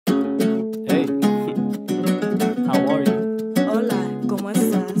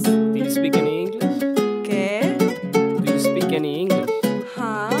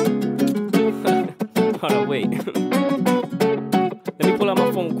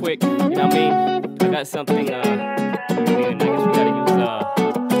quick. You know what I mean? I got something, I guess we gotta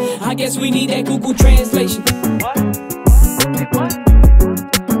use, I guess we need that Google translation. What? Say what?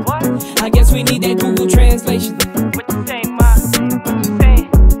 What? I guess we need that Google translation. What you say, ma? What you say?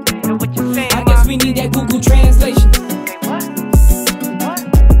 What you say, I guess we need that Google translation. Say what? What?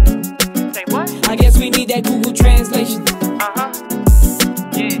 Say what? I guess we need that Google translation.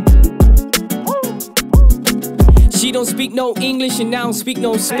 Yeah. She don't speak no English and I don't speak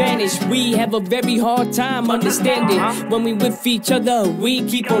no Spanish. We have a very hard time understanding. When we with each other, we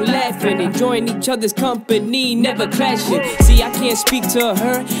keep on laughing, enjoying each other's company, never clashing. See, I can't speak to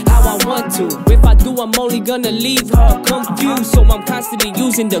her how I want to. If I do, I'm only gonna leave her confused. So I'm constantly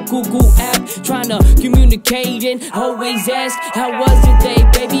using the Google app, trying to communicate and always ask, how was your day,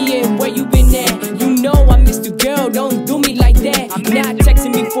 baby, and where you been at? You know I missed you, girl, don't do me like that. Not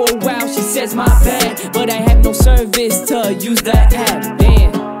texting me for a while, she says my bad, but I have no service to use the app.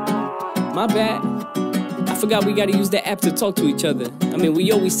 Damn, my bad. I forgot we gotta use the app to talk to each other. I mean,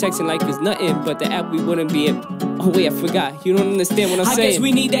 we always texting like it's nothing, but the app we wouldn't be able. Oh wait, I forgot. You don't understand what I'm saying. I guess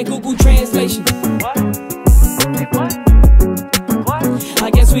we need that Google translation. What? Say what? What? I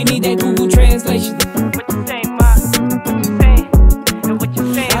guess we need that Google translation. What you say, ma? What you say? What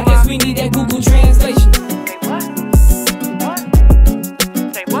you say, I guess we need that Google translation. Say what? What?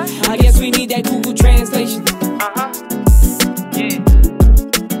 Say what? I guess we need that Google translation. Yeah.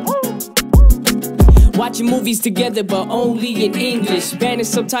 Watching movies together, but only in English. Spanish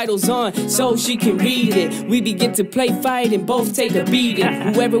subtitles on, so she can read it. We begin to play fight and both take a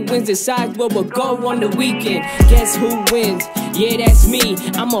beating. Whoever wins decides where we'll go on the weekend. Guess who wins? Yeah, that's me.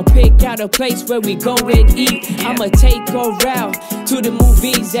 I'ma pick out a place where we go and eat. I'ma take her out to the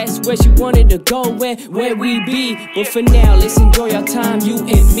movies. That's where she wanted to go and where we be. But for now, let's enjoy our time, you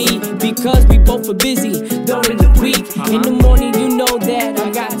and me, because we both are busy during the week. In the morning, you know that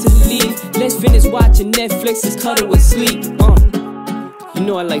I got to leave. Let's finish watching Netflix, let's cuddle with sleep. You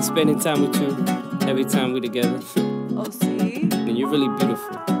know I like spending time with you every time we're together. Oh, see? And you're really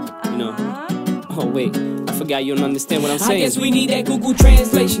beautiful, you know. Oh wait, I forgot you don't understand what I'm saying. I guess we need that Google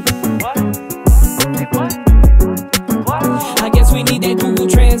translation. What? Say what? What? I guess we need that Google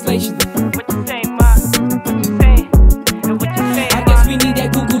translation.